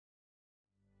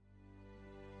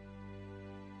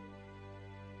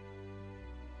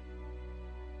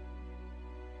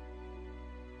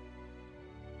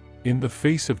In the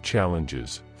face of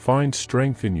challenges, find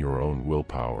strength in your own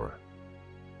willpower.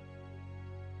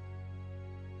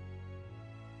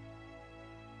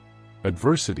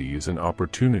 Adversity is an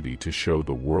opportunity to show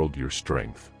the world your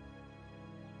strength.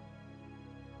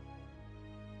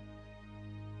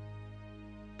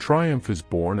 Triumph is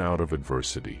born out of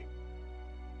adversity.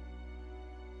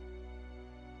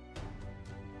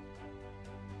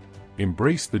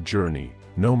 Embrace the journey,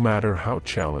 no matter how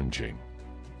challenging.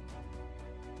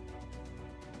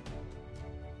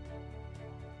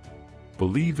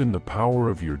 Believe in the power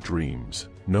of your dreams,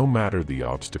 no matter the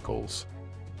obstacles.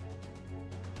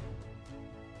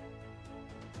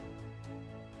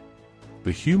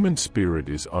 The human spirit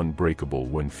is unbreakable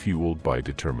when fueled by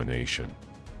determination.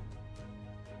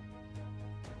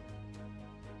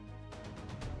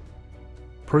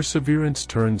 Perseverance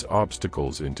turns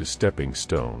obstacles into stepping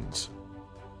stones.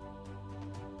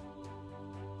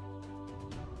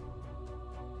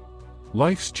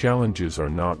 Life's challenges are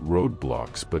not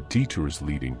roadblocks but detours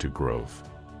leading to growth.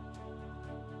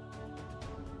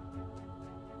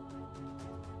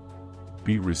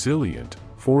 Be resilient,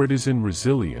 for it is in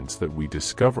resilience that we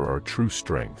discover our true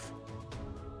strength.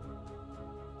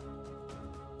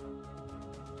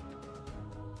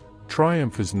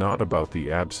 Triumph is not about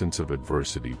the absence of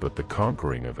adversity but the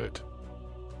conquering of it.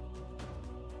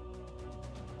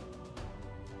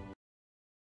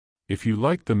 If you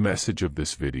liked the message of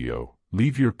this video,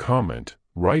 leave your comment,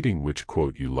 writing which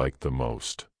quote you liked the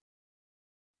most.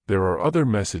 There are other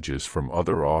messages from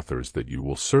other authors that you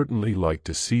will certainly like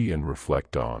to see and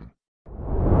reflect on.